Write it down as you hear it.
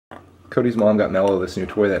Cody's mom got Melo this new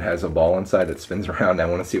toy that has a ball inside that spins around. I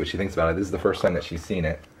want to see what she thinks about it. This is the first time that she's seen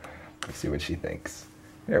it. Let's see what she thinks.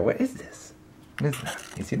 Here, what is this? What is that?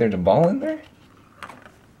 You see there's a ball in there?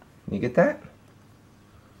 Can you get that?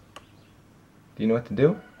 Do you know what to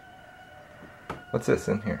do? What's this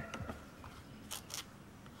in here?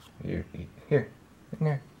 Here, in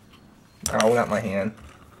there. Oh, not my hand.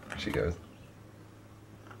 There she goes.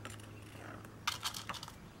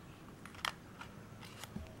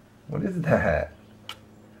 What is that?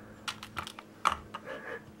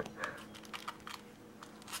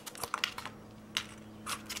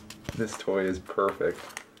 This toy is perfect.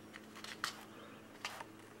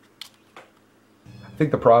 I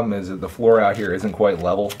think the problem is that the floor out here isn't quite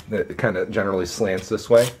level. It kind of generally slants this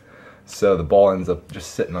way. So the ball ends up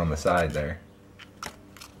just sitting on the side there.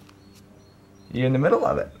 You're in the middle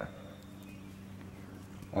of it.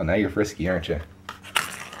 Well, now you're frisky, aren't you?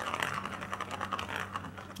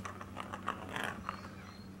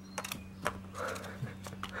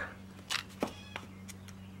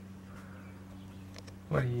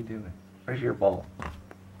 What are you doing? Where's your ball?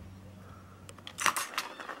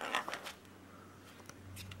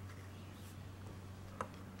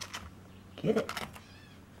 Get it.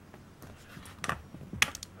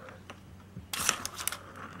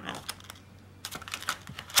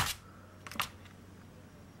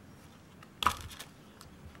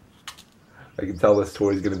 I can tell this toy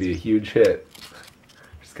is going to be a huge hit.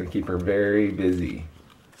 Just going to keep her very busy.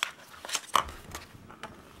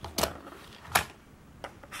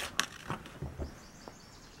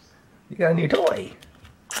 You got a new toy.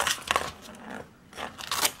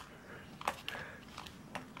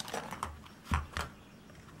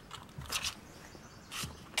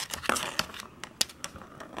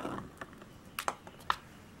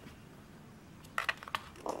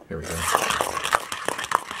 Here we go.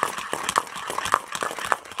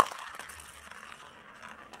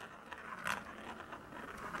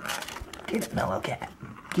 Get it, Melo cat.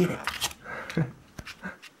 Get it.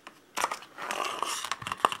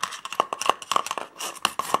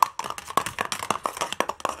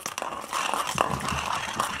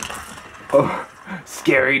 Oh,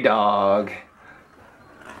 scary dog.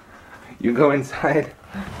 You go inside.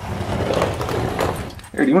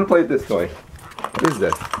 Here, do you want to play with this toy? What is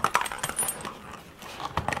this?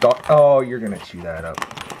 Dog. Oh, you're gonna chew that up.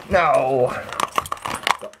 No.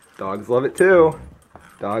 Dogs love it too.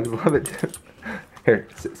 Dogs love it too. Here,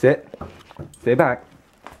 sit. Stay back.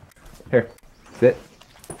 Here, sit.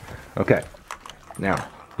 Okay. Now,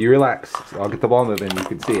 you relax. I'll get the ball moving. You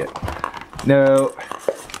can see it. No.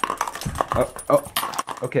 Oh,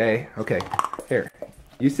 okay. Here,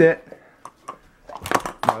 you sit.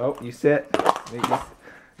 No, you sit.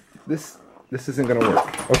 This isn't gonna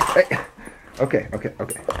work. Okay.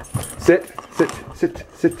 Sit.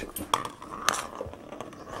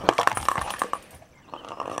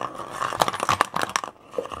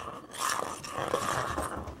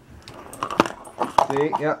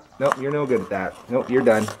 See, yeah, nope, you're no good at that. Nope, you're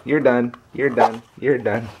done. You're done. You're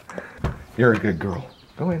a good girl.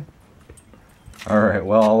 Go in. Alright,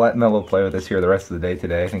 well, I'll let Melo play with us here the rest of the day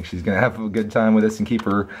today. I think she's going to have a good time with us and keep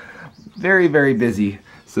her very, very busy.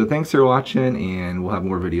 So thanks for watching, and we'll have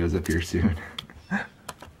more videos up here soon.